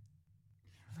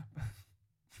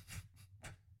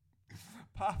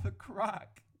 Papa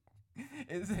Croc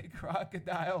is a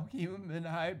crocodile human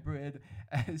hybrid,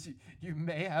 as you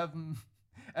may have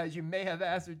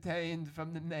ascertained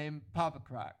from the name Papa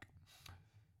Croc.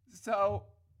 So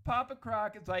Papa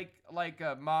Croc is like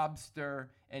a mobster,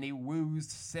 and he woos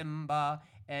Simba,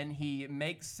 and he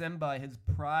makes Simba his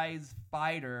prize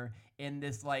fighter in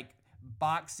this like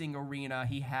boxing arena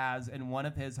he has in one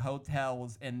of his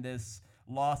hotels in this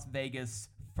Las Vegas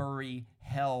furry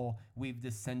hell we've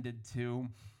descended to.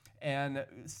 And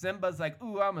Simba's like,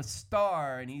 ooh, I'm a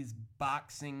star. And he's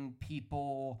boxing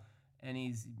people, and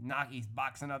he's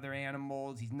boxing other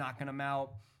animals. He's knocking them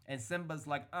out. And Simba's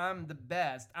like, I'm the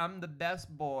best. I'm the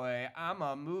best boy. I'm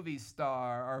a movie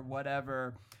star or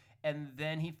whatever. And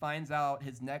then he finds out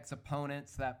his next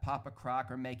opponents that Papa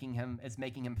Croc is making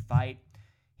him fight.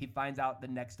 He finds out the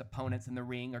next opponents in the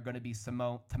ring are going to be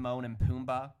Timon and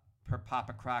Pumbaa per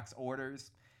Papa Croc's orders.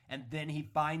 And then he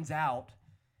finds out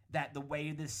that the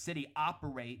way this city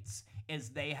operates is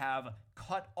they have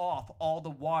cut off all the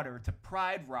water to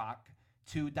Pride Rock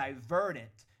to divert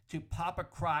it to Papa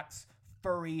Croc's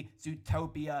furry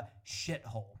Zootopia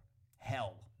shithole.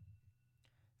 Hell.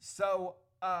 So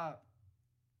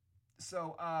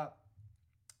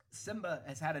Simba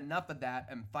has had enough of that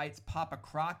and fights Papa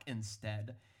Croc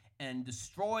instead and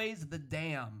destroys the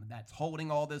dam that's holding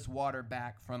all this water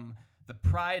back from the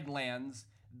Pride Lands,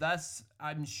 thus,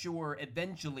 I'm sure,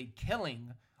 eventually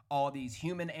killing all these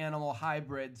human animal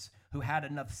hybrids who had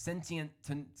enough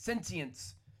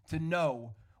sentience to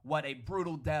know what a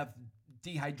brutal death,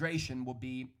 dehydration will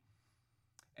be.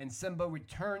 And Simba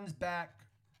returns back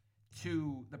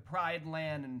to the Pride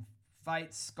Land and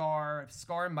fights Scar.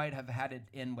 Scar might have had it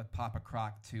in with Papa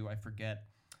Croc too, I forget.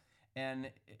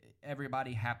 And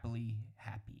everybody happy,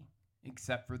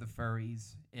 except for the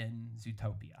furries in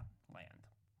Zootopia Land.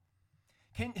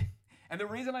 And the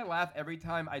reason I laugh every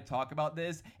time I talk about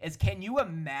this is, can you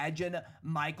imagine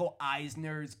Michael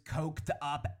Eisner's coked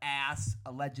up ass?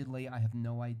 Allegedly, I have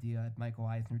no idea if Michael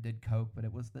Eisner did coke, but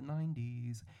it was the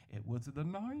 90s. It was the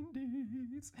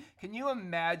 90s. Can you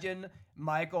imagine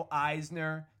Michael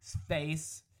Eisner's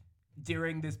face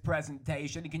during this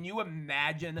presentation? Can you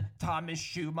imagine Thomas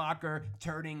Schumacher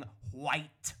turning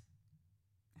white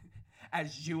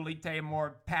as Julie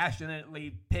Taymor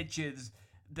passionately pitches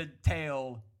the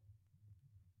tale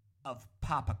of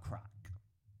Papa Croc?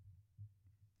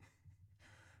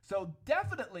 So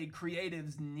definitely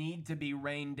creatives need to be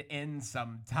reined in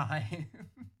sometime.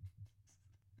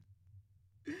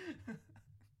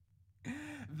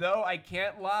 Though I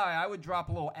can't lie, I would drop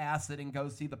a little acid and go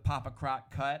see the Papa Croc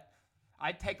cut.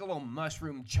 I'd take a little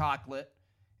mushroom chocolate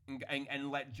and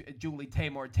let Julie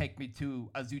Taymor take me to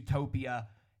a Zootopia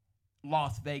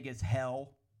Las Vegas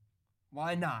hell.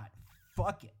 Why not?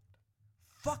 Fuck it.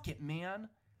 Fuck it, man.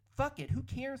 Fuck it. Who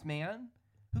cares, man?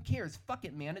 Who cares? Fuck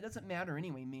it, man. It doesn't matter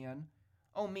anyway, man.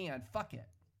 Oh, man. Fuck it.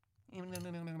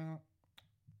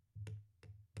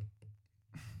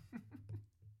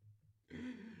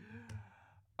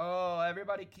 Oh,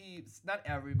 everybody keeps, not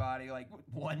everybody, like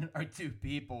one or two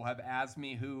people have asked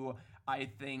me who I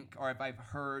think, or if I've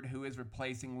heard who is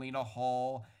replacing Lena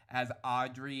Hall as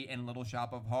Audrey in Little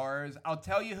Shop of Horrors. I'll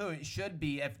tell you who it should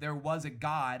be if there was a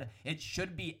god. It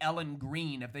should be Ellen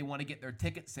Green if they want to get their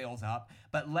ticket sales up.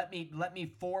 But let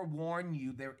me forewarn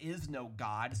you, there is no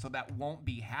god, so that won't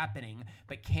be happening.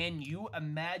 But can you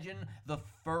imagine the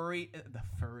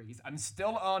furries? I'm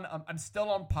still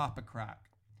on Papa Croc.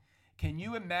 Can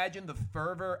you imagine the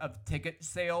fervor of ticket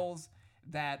sales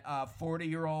that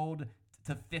 40-year-old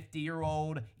to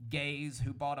 50-year-old gays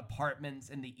who bought apartments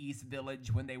in the East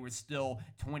Village when they were still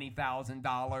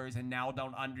 $20,000 and now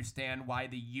don't understand why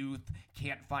the youth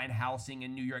can't find housing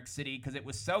in New York City because it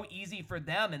was so easy for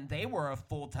them and they were a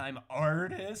full-time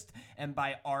artist. And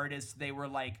by artists, they were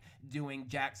like doing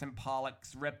Jackson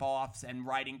Pollock's ripoffs and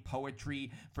writing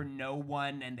poetry for no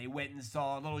one. And they went and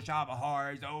saw Little Shop of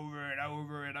Horrors over and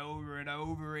over and over and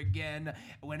over again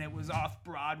when it was off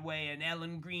Broadway and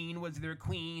Ellen Green was their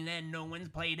queen and no one's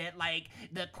played it like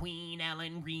the Queen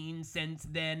Ellen Green since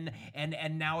then,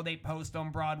 and now they post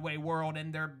on Broadway World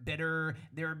and they're bitter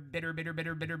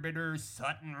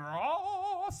Sutton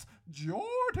Ross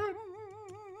Jordan,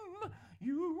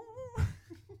 you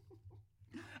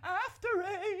after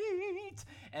 8,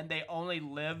 and they only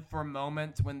live for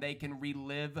moments when they can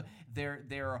relive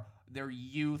their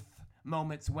youth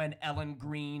moments when Ellen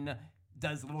Green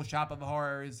does Little Shop of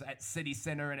Horrors at City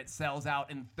Center and it sells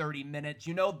out in 30 minutes.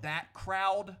 You know that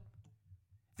crowd?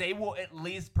 They will at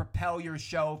least propel your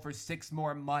show for 6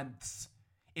 more months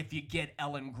if you get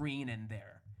Ellen Green in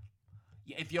there.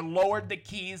 If you lowered the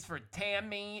keys for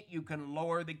Tammy, you can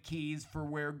lower the keys for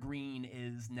where Green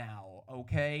is now,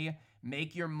 okay?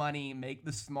 Make your money, make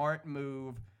the smart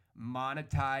move,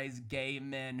 monetize gay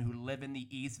men who live in the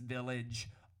East Village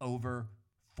over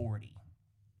 40.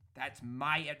 That's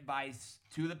my advice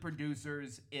to the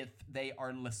producers if they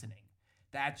are listening.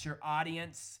 That's your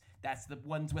audience. That's the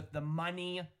ones with the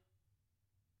money.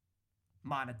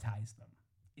 Monetize them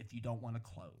if you don't want to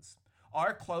close.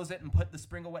 Or close it and put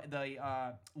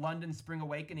the London Spring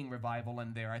Awakening revival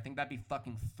in there. I think that'd be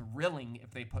fucking thrilling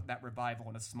if they put that revival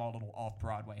in a small little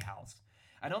off-Broadway house.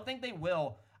 I don't think they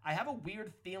will. I have a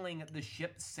weird feeling the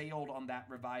ship sailed on that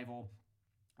revival.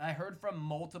 I heard from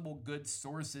multiple good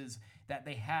sources that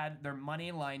they had their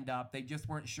money lined up. They just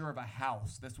weren't sure of a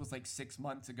house. This was like 6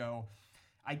 months ago.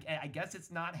 I guess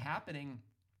it's not happening.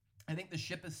 I think the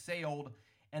ship has sailed.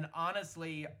 And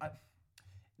honestly,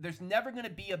 there's never going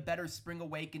to be a better Spring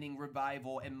Awakening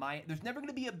revival there's never going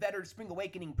to be a better Spring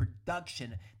Awakening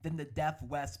production than the Deaf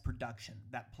West production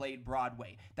that played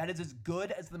Broadway. That is as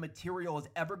good as the material is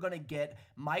ever going to get.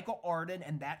 Michael Arden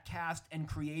and that cast and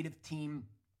creative team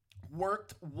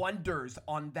worked wonders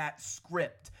on that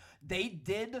script. They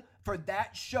did for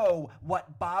that show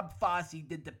what Bob Fosse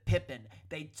did to Pippin.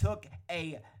 They took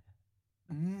a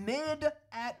mid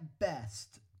at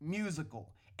best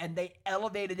musical and they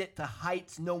elevated it to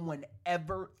heights no one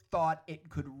ever thought it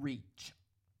could reach.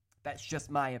 That's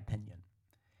just my opinion.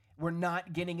 We're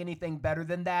not getting anything better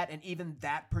than that, and even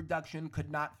that production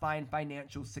could not find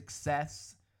financial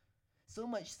success. So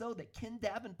much so that Ken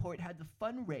Davenport had to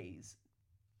fundraise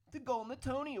to go on the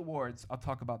Tony Awards. I'll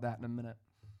talk about that in a minute.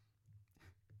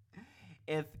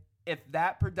 If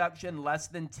that production less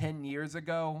than 10 years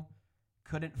ago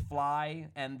couldn't fly,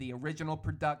 and the original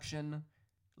production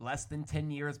less than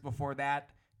 10 years before that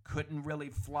couldn't really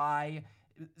fly,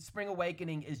 Spring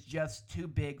Awakening is just too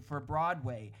big for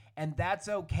Broadway. And that's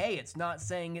okay. It's not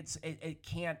saying it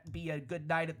can't be a good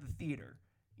night at the theater.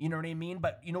 You know what I mean?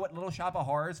 But you know what Little Shop of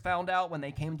Horrors found out when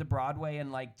they came to Broadway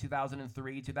in like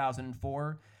 2003,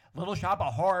 2004? Little Shop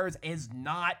of Horrors is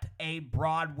not a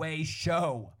Broadway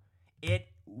show. It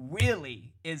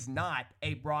really is not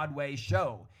a Broadway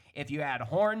show. If you add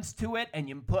horns to it and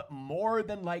you put more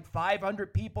than like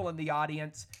 500 people in the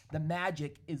audience, the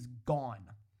magic is gone.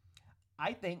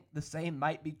 I think the same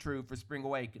might be true for Spring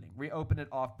Awakening. Reopen it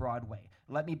off Broadway.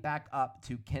 Let me back up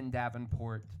to Ken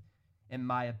Davenport, in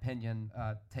my opinion,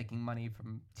 taking money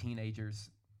from teenagers.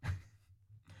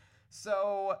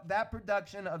 So that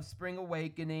production of Spring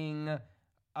Awakening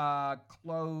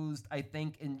closed, I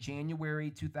think, in January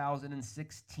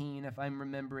 2016, if I'm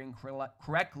remembering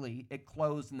correctly. It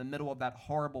closed in the middle of that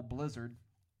horrible blizzard.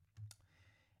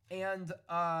 And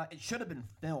it should have been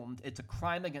filmed. It's a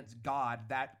crime against God,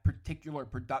 that particular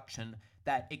production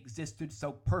that existed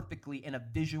so perfectly in a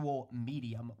visual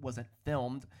medium wasn't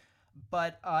filmed.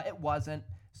 But it wasn't.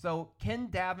 So Ken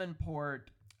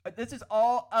Davenport, this is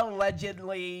all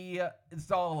allegedly,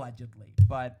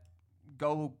 but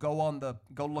go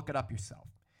look it up yourself.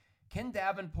 Ken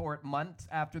Davenport, months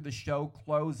after the show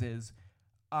closes,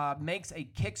 makes a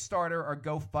Kickstarter or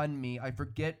GoFundMe, I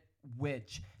forget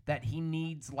which, that he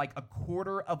needs like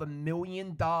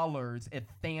 $250,000 if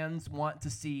fans want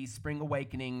to see Spring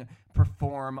Awakening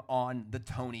perform on the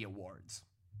Tony Awards.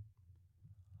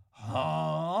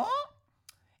 Huh?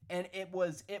 And it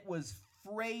was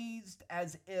phrased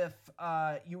as if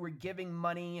you were giving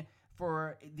money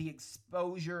for the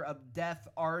exposure of deaf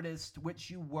artists, which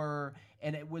you were,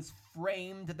 and it was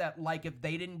framed that like if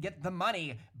they didn't get the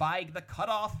money by the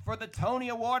cutoff for the Tony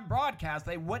Award broadcast,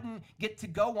 they wouldn't get to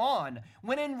go on.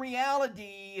 When in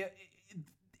reality,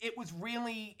 it was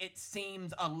really, it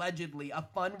seems allegedly, a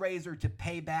fundraiser to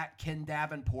pay back Ken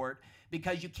Davenport,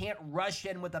 because you can't rush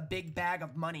in with a big bag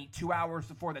of money 2 hours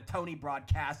before the Tony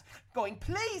broadcast going,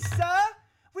 "Please, sir,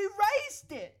 we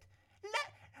raised it.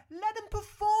 Let him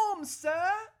perform,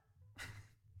 sir."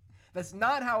 That's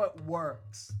not how it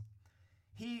works.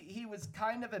 He was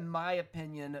kind of, in my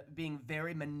opinion, being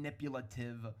very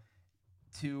manipulative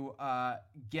to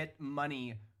get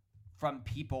money from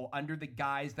people under the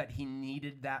guise that he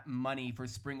needed that money for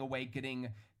Spring Awakening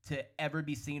to ever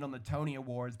be seen on the Tony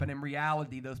Awards. But in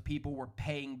reality, those people were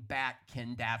paying back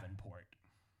Ken Davenport.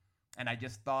 And I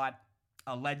just thought,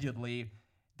 allegedly,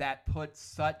 that put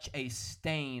such a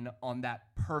stain on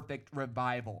that perfect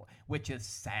revival, which is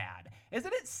sad.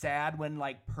 Isn't it sad when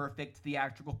like perfect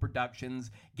theatrical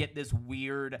productions get this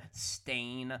weird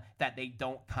stain that they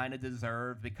don't kind of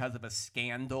deserve because of a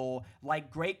scandal?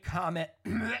 Like Great Comet,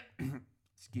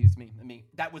 excuse me,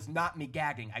 that was not me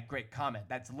gagging at Great Comet.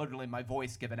 That's literally my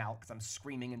voice given out because I'm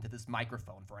screaming into this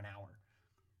microphone for an hour.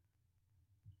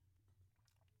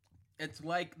 It's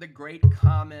like the Great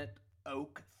Comet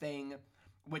Oak thing,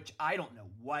 which I don't know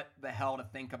what the hell to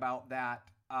think about that.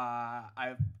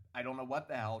 I don't know what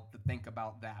the hell to think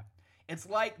about that. It's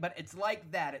like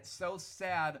that. It's so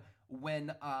sad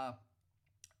when a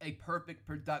perfect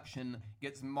production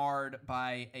gets marred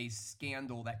by a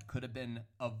scandal that could have been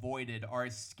avoided, or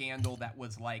a scandal that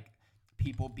was like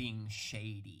people being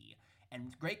shady.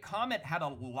 And Great Comet had a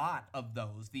lot of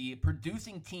those. The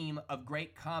producing team of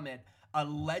Great Comet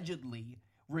allegedly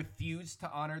refused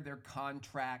to honor their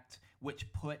contract,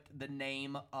 which put the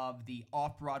name of the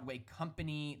off-Broadway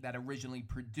company that originally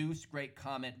produced Great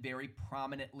Comet very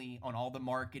prominently on all the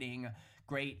marketing.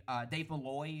 Dave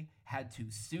Malloy had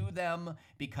to sue them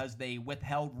because they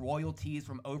withheld royalties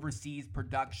from overseas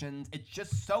productions. It's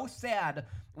just so sad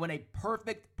when a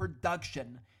perfect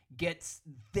production gets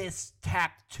this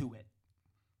tacked to it,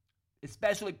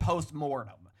 especially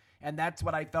post-mortem. And that's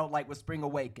what I felt like with Spring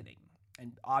Awakening,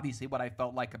 and obviously what I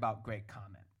felt like about Great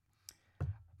Comet.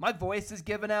 My voice is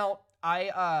given out.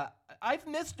 I've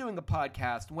missed doing a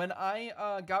podcast. When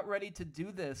I got ready to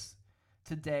do this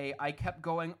today, I kept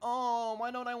going, "Oh,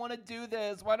 why don't I want to do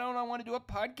this? Why don't I want to do a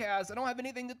podcast? I don't have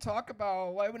anything to talk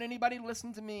about. Why would anybody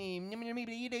listen to me?"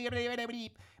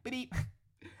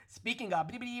 Speaking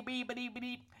of,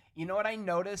 you know what I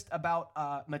noticed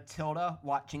about Matilda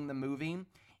watching the movie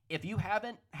if you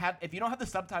don't have the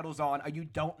subtitles on or you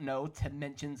don't know Tim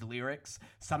Minchin's lyrics,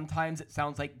 sometimes it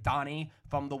sounds like Donnie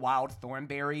from the Wild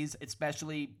Thornberries,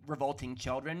 especially Revolting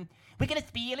Children. We get a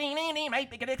feeling right,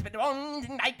 we get a bit wrong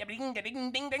tonight, ding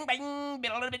ding ding ding bang,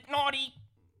 a little bit naughty.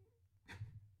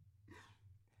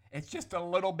 It's just a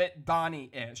little bit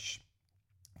Donnie-ish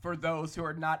for those who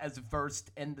are not as versed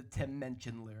in the Tim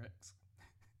Minchin lyrics.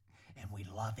 And we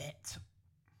love it.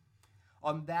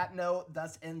 On that note,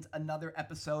 thus ends another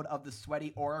episode of the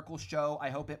Sweaty Oracle Show. I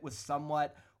hope it was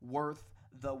somewhat worth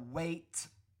the wait.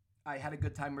 I had a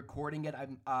good time recording it.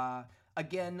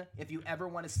 Again, if you ever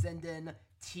want to send in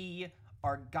tea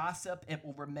or gossip, it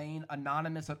will remain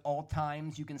anonymous at all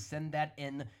times. You can send that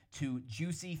in to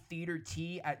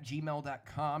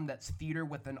juicytheatertea@gmail.com. That's theater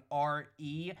with an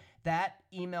R-E. That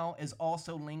email is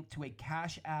also linked to a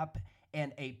Cash App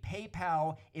and a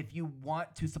PayPal if you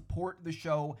want to support the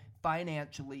show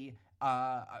financially.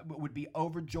 Would be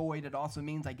overjoyed. It also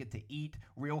means I get to eat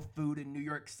real food in New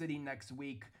York City next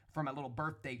week for my little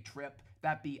birthday trip.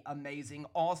 That'd be amazing.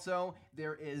 Also,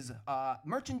 there is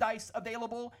merchandise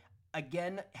available.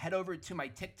 Again, head over to my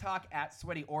TikTok at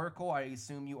Sweaty Oracle. I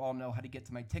assume you all know how to get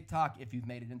to my TikTok if you've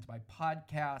made it into my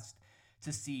podcast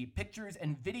to see pictures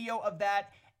and video of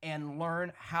that and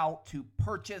learn how to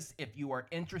purchase. If you are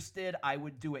interested, I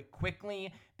would do it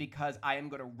quickly because I am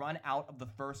going to run out of the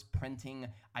first printing,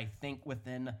 I think,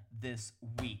 within this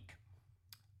week.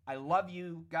 I love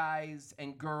you guys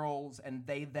and girls and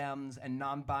they, thems and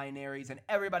non-binaries and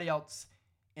everybody else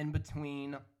in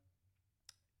between.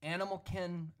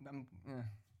 Animalkin, but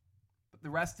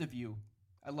the rest of you,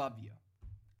 I love you.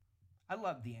 I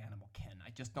love the animalkin.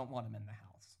 I just don't want them in the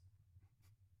house.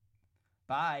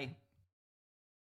 Bye.